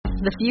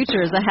The future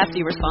is a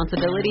hefty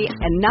responsibility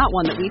and not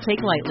one that we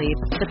take lightly.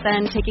 But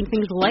then taking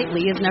things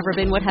lightly has never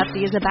been what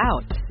Hefty is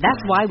about. That's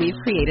why we've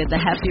created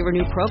the Hefty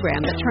Renew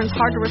program that turns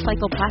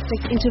hard-to-recycle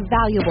plastics into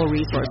valuable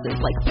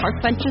resources like park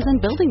benches and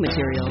building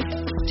materials.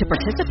 To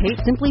participate,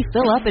 simply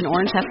fill up an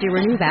orange Hefty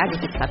Renew bag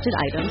with accepted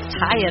items,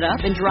 tie it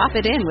up, and drop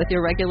it in with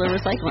your regular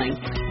recycling.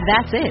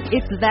 That's it.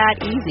 It's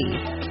that easy.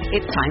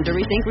 It's time to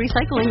rethink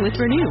recycling with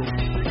Renew.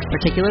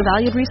 Particular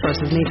valued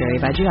resources may vary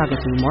by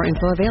geography. More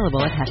info available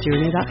at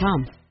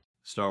heftyrenew.com.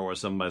 Star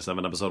Wars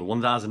 7x7, episode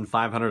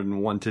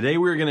 1501. Today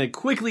we're going to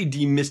quickly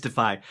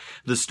demystify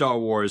the Star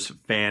Wars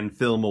Fan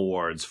Film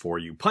Awards for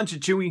you. Punch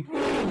it, Chewie!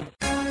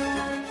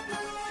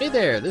 Hey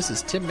there, this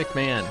is Tim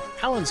McMahon,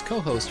 Alan's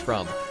co-host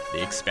from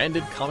the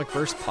Expanded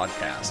Comicverse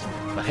podcast.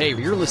 But hey,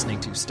 you're listening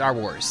to Star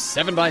Wars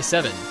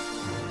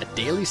 7x7, a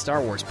daily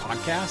Star Wars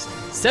podcast,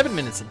 7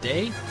 minutes a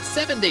day,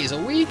 7 days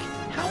a week.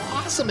 How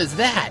awesome is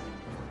that?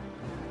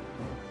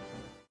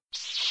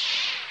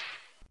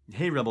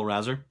 Hey, Rebel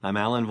Rouser. I'm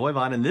Alan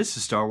Voivod, and this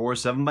is Star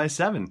Wars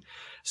 7x7.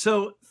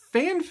 So,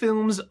 fan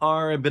films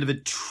are a bit of a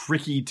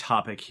tricky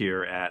topic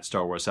here at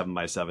Star Wars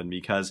 7x7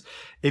 because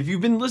if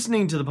you've been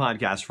listening to the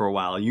podcast for a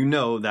while, you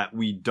know that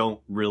we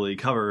don't really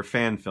cover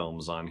fan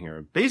films on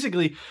here.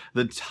 Basically,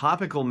 the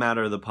topical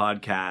matter of the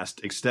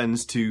podcast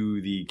extends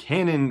to the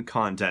canon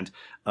content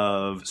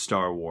of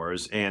Star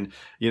Wars. And,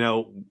 you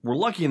know, we're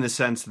lucky in the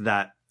sense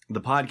that the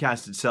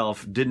podcast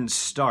itself didn't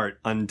start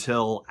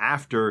until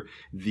after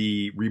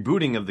the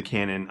rebooting of the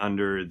canon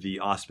under the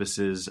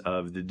auspices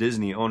of the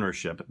Disney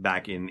ownership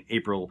back in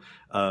April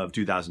of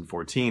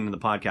 2014. And the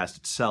podcast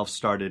itself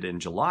started in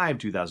July of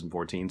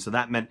 2014. So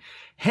that meant,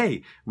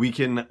 hey, we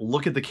can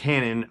look at the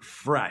canon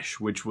fresh,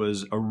 which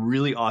was a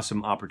really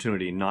awesome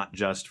opportunity, not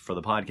just for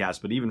the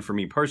podcast, but even for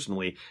me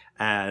personally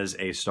as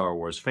a Star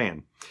Wars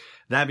fan.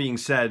 That being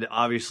said,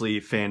 obviously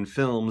fan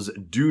films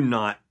do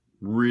not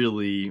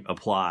really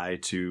apply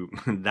to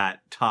that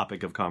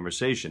topic of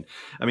conversation.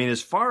 I mean,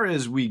 as far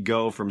as we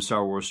go from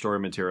Star Wars story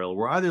material,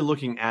 we're either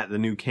looking at the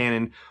new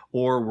canon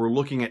or we're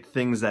looking at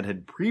things that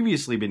had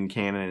previously been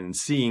canon and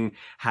seeing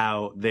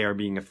how they are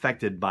being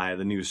affected by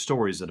the new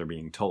stories that are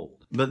being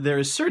told. But there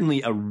is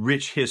certainly a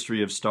rich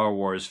history of Star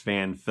Wars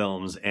fan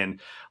films,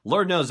 and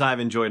Lord knows I've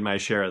enjoyed my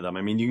share of them.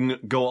 I mean, you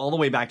can go all the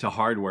way back to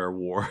Hardware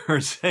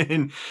Wars,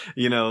 and,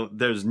 you know,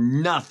 there's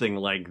nothing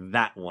like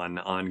that one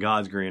on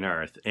God's Green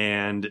Earth.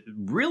 And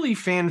really,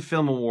 fan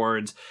film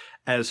awards,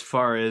 as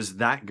far as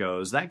that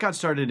goes, that got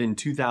started in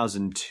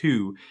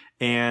 2002,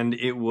 and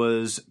it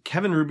was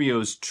Kevin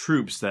Rubio's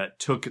Troops that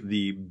took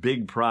the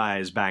big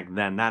prize back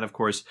then. That, of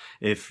course,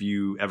 if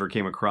you ever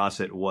came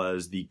across it,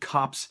 was the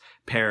Cops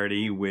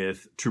parody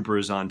with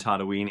troopers on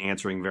Tatooine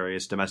answering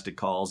various domestic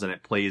calls, and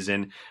it plays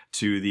in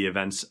to the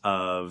events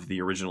of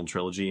the original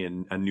trilogy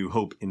and A New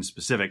Hope in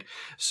specific.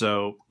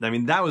 So, I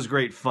mean, that was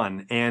great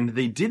fun. And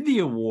they did the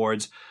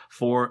awards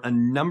for a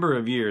number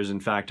of years. In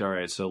fact, all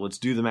right, so let's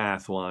do the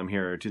math while I'm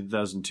here.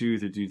 2002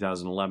 through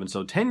 2011.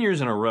 So 10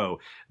 years in a row,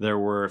 there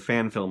were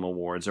fan film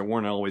awards. They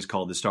weren't always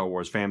called the Star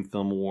Wars Fan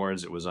Film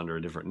Awards. It was under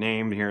a different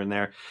name here and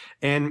there.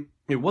 And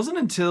it wasn't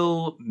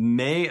until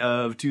May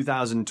of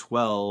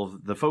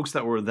 2012, the folks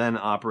that were then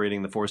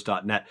operating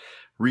theforce.net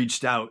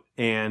reached out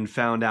and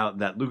found out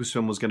that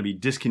Lucasfilm was going to be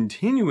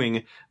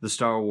discontinuing the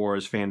Star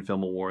Wars Fan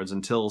Film Awards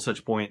until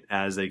such point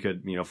as they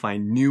could, you know,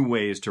 find new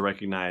ways to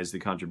recognize the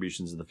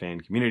contributions of the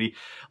fan community.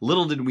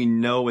 Little did we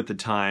know at the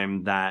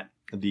time that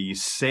the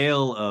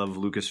sale of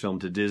Lucasfilm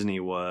to Disney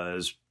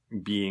was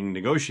being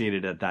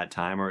negotiated at that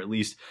time, or at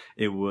least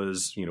it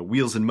was, you know,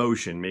 wheels in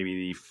motion. Maybe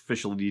the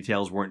official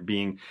details weren't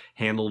being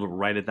handled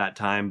right at that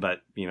time, but,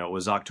 you know, it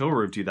was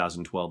October of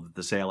 2012 that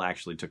the sale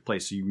actually took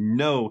place. So you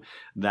know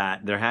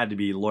that there had to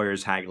be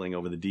lawyers haggling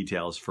over the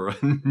details for a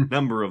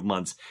number of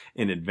months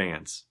in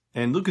advance.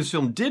 And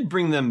Lucasfilm did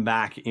bring them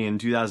back in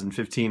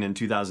 2015 and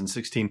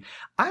 2016.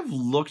 I've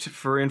looked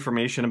for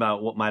information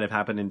about what might have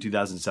happened in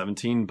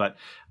 2017, but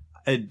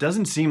it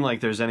doesn't seem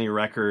like there's any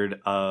record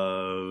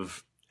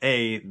of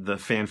A, the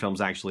fan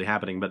films actually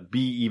happening, but B,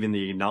 even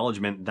the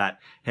acknowledgement that,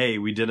 hey,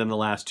 we did them the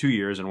last 2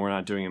 years and we're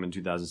not doing them in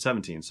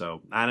 2017.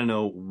 So I don't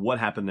know what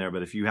happened there,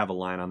 but if you have a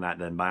line on that,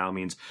 then by all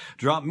means,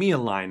 drop me a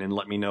line and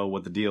let me know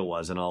what the deal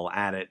was, and I'll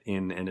add it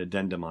in an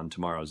addendum on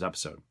tomorrow's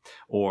episode,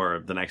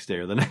 or the next day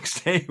or the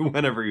next day,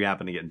 whenever you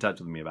happen to get in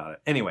touch with me about it.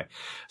 Anyway,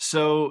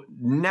 so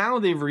now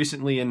they've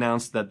recently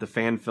announced that the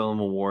Fan Film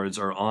Awards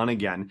are on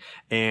again,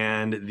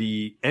 and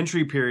the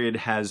entry period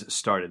has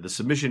started. The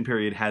submission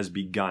period has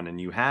begun,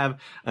 and you have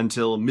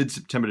until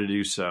mid-September to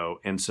do so.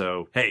 And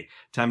so, hey,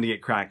 time to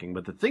get cracking.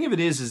 But the thing of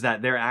it is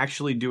that they're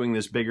actually doing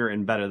this bigger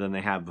and better than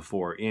they have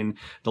before. In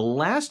the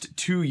last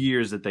 2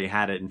 years that they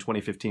had it, in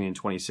 2015 and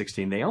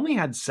 2016, they only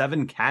had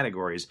 7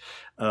 categories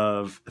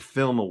of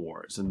film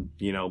awards. And,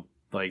 you know,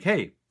 like,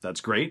 hey,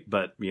 that's great,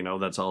 but, you know,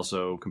 that's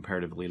also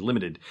comparatively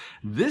limited.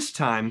 This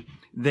time,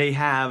 they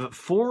have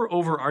 4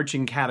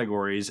 overarching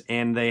categories,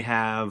 and they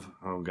have,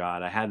 oh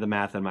God, I had the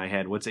math in my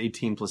head. What's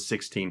 18 plus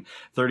 16?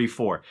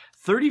 34.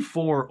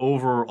 34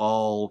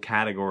 overall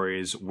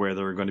categories where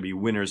there are going to be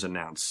winners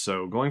announced.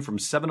 So going from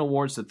 7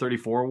 awards to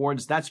 34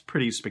 awards, that's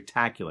pretty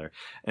spectacular.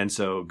 And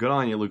so good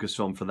on you,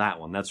 Lucasfilm, for that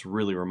one. That's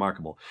really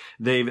remarkable.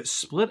 They've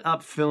split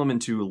up film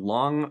into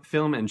long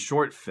film and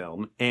short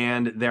film,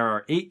 and there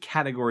are 8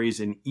 categories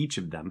in each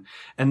of them.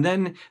 And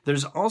then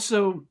there's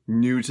also,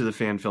 new to the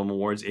Fan Film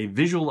Awards, a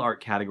visual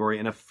art category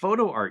and a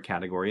photo art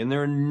category. And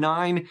there are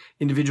 9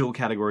 individual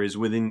categories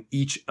within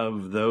each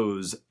of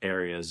those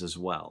areas as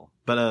well.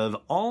 But of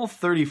all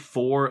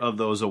 34 of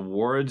those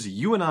awards,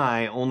 you and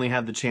I only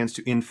have the chance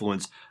to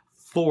influence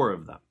 4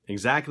 of them.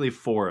 Exactly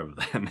 4 of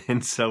them.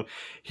 And so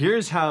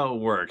here's how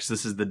it works.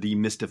 This is the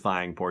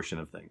demystifying portion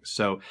of things.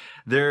 So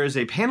there's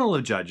a panel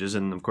of judges,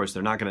 and of course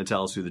they're not going to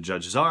tell us who the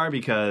judges are,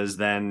 because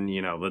then,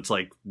 it's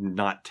like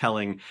not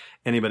telling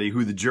anybody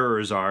who the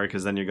jurors are,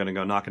 because then you're going to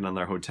go knocking on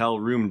their hotel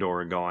room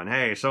door going,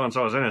 hey,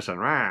 so-and-so is innocent,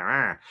 rah,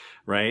 rah.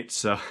 Right?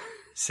 So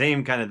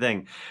same kind of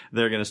thing.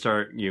 They're going to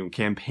start,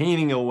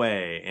 campaigning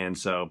away. And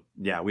so,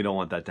 yeah, we don't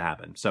want that to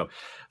happen. So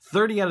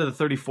 30 out of the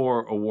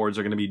 34 awards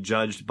are going to be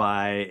judged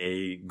by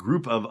a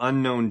group of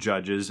unknown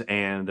judges.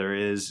 And there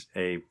is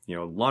a,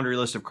 laundry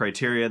list of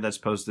criteria that's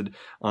posted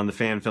on the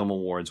Fan Film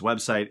Awards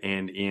website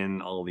and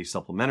in all the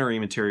supplementary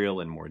material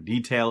in more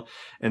detail.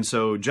 And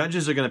so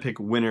judges are going to pick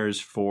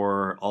winners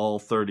for all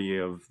 30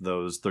 of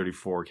those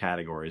 34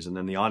 categories. And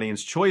then the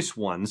audience choice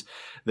ones,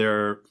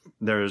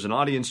 there's an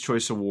audience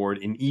choice award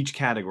in each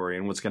category.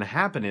 And what's going to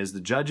happen is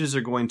the judges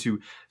are going to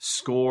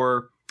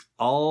score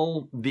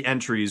all the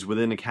entries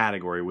within a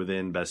category,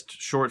 within best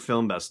short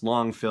film, best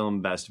long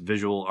film, best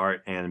visual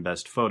art, and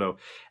best photo.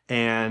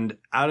 And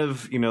out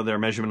of, their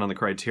measurement on the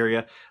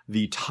criteria,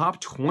 the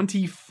top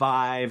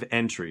 25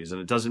 entries,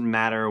 and it doesn't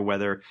matter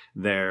whether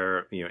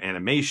they're,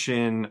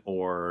 animation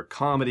or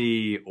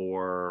comedy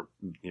or,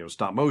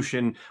 stop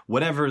motion,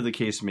 whatever the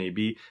case may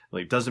be,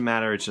 like, doesn't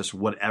matter. It's just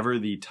whatever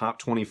the top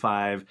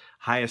 25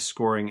 highest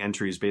scoring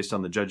entries based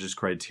on the judges'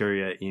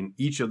 criteria in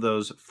each of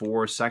those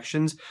 4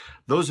 sections,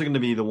 those are going to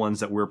be the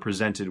ones that we're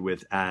presented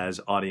with as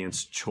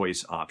audience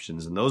choice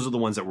options. And those are the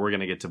ones that we're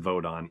going to get to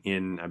vote on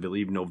in, I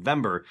believe,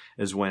 November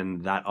is when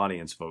that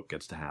audience vote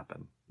gets to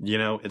happen.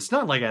 It's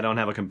not like I don't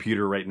have a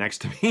computer right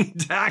next to me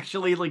to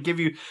actually give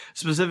you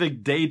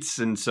specific dates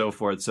and so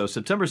forth. So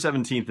September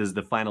 17th is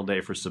the final day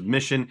for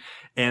submission.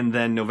 And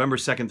then November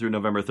 2nd through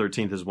November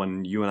 13th is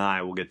when you and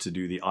I will get to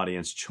do the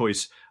audience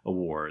choice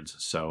awards.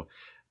 So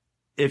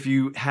if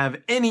you have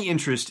any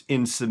interest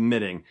in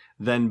submitting,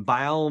 then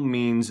by all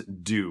means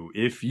do.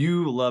 If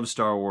you love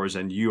Star Wars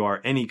and you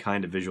are any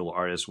kind of visual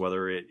artist,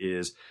 whether it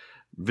is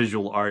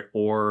visual art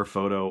or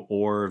photo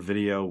or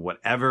video,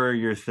 whatever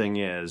your thing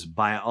is,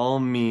 by all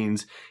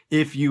means,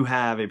 if you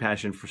have a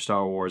passion for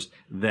Star Wars,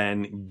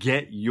 then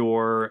get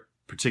your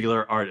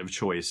particular art of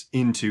choice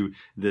into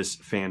this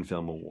Fan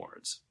Film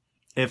Awards.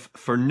 If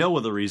for no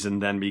other reason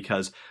than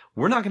because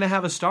we're not going to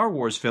have a Star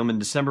Wars film in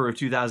December of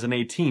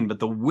 2018, but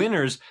the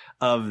winners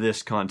of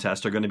this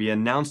contest are going to be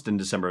announced in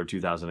December of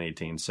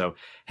 2018. So,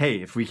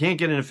 hey, if we can't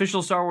get an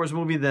official Star Wars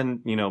movie, then,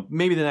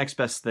 maybe the next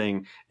best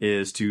thing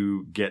is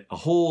to get a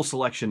whole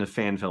selection of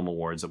Fan Film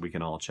Awards that we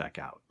can all check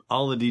out.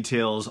 All the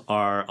details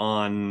are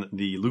on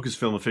the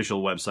Lucasfilm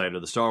official website or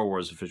the Star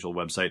Wars official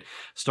website,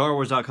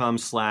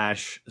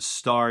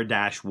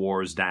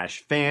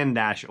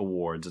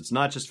 starwars.com/star-wars-fan-awards. It's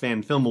not just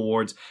Fan Film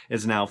Awards,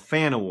 it's now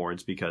Fan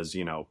Awards because,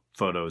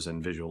 photos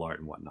and visual art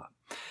and whatnot.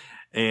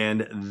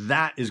 And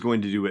that is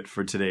going to do it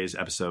for today's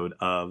episode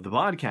of the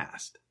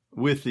podcast,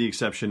 with the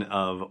exception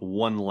of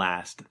one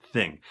last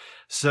thing.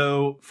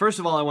 So first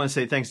of all, I want to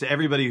say thanks to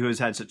everybody who has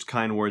had such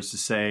kind words to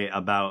say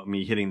about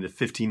me hitting the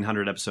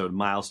 1,500 episode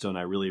milestone.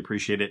 I really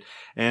appreciate it.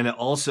 And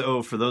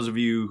also for those of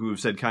you who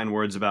have said kind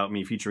words about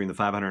me featuring the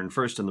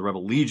 501st and the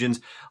Rebel Legions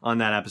on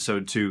that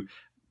episode too,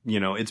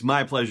 it's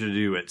my pleasure to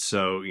do it.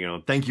 So,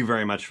 thank you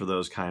very much for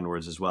those kind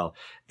words as well.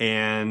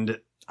 And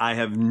I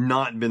have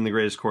not been the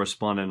greatest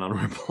correspondent on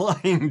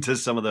replying to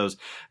some of those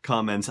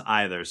comments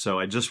either. So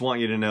I just want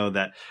you to know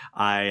that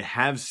I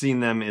have seen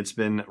them. It's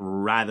been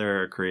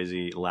rather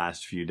crazy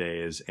last few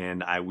days,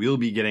 and I will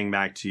be getting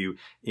back to you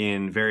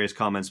in various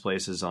comments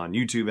places on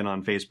YouTube and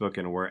on Facebook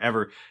and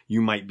wherever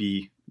you might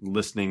be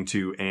listening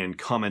to and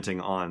commenting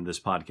on this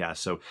podcast.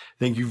 So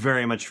thank you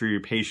very much for your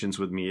patience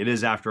with me. It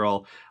is, after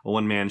all, a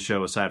one-man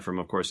show, aside from,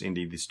 of course,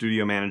 Indy, the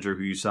studio manager,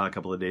 who you saw a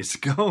couple of days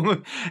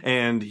ago.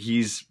 And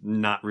he's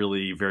not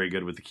really very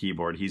good with the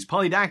keyboard. He's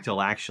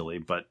polydactyl, actually,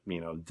 but,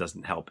 it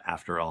doesn't help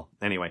after all.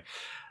 Anyway,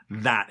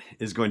 that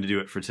is going to do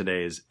it for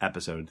today's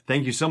episode.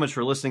 Thank you so much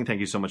for listening. Thank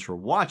you so much for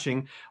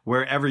watching,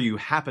 wherever you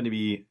happen to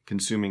be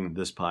consuming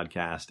this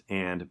podcast.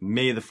 And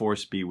may the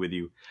Force be with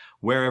you,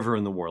 wherever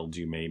in the world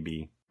you may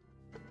be.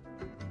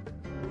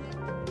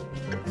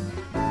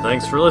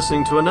 Thanks for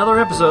listening to another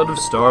episode of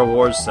Star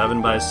Wars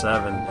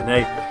 7x7. And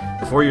hey,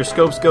 before your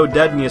scopes go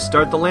dead and you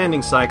start the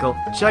landing cycle,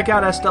 check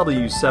out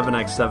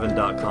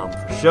SW7x7.com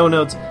for show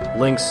notes,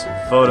 links,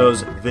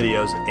 photos,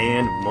 videos,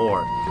 and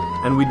more.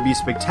 And we'd be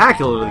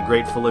spectacularly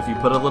grateful if you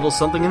put a little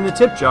something in the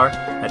tip jar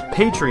at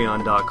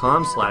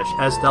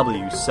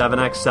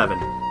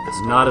patreon.com/SW7x7.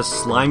 It's not a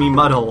slimy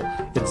mudhole,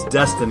 it's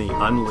destiny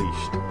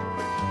unleashed.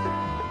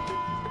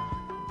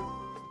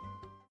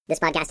 This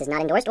podcast is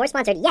not endorsed or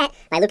sponsored yet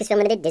by Lucasfilm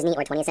Limited, Disney,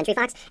 or 20th Century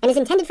Fox, and is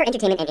intended for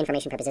entertainment and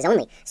information purposes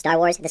only. Star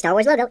Wars, the Star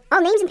Wars logo, all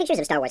names and pictures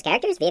of Star Wars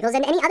characters, vehicles,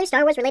 and any other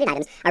Star Wars-related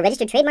items are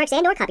registered trademarks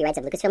and/or copyrights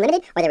of Lucasfilm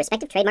Limited or their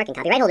respective trademark and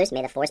copyright holders.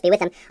 May the Force be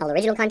with them. All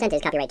original content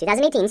is copyright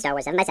 2018 Star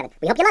Wars 7x7.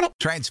 We hope you love it.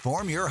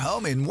 Transform your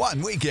home in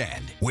one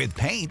weekend with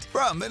paint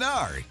from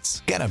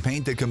Menards. Get a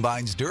paint that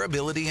combines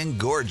durability and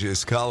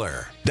gorgeous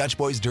color. Dutch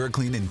Boys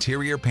DuraClean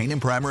Interior Paint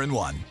and Primer in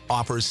One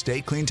offers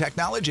Stay Clean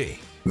technology,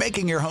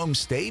 making your home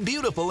stay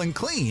beautiful and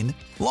clean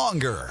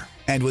longer.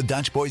 And with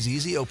Dutch Boy's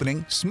easy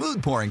opening,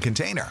 smooth pouring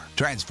container,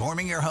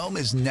 transforming your home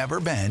has never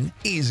been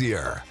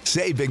easier.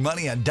 Save big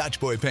money on Dutch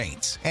Boy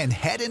paints and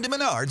head into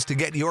Menards to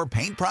get your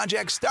paint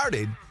project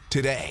started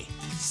today.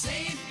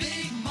 Save big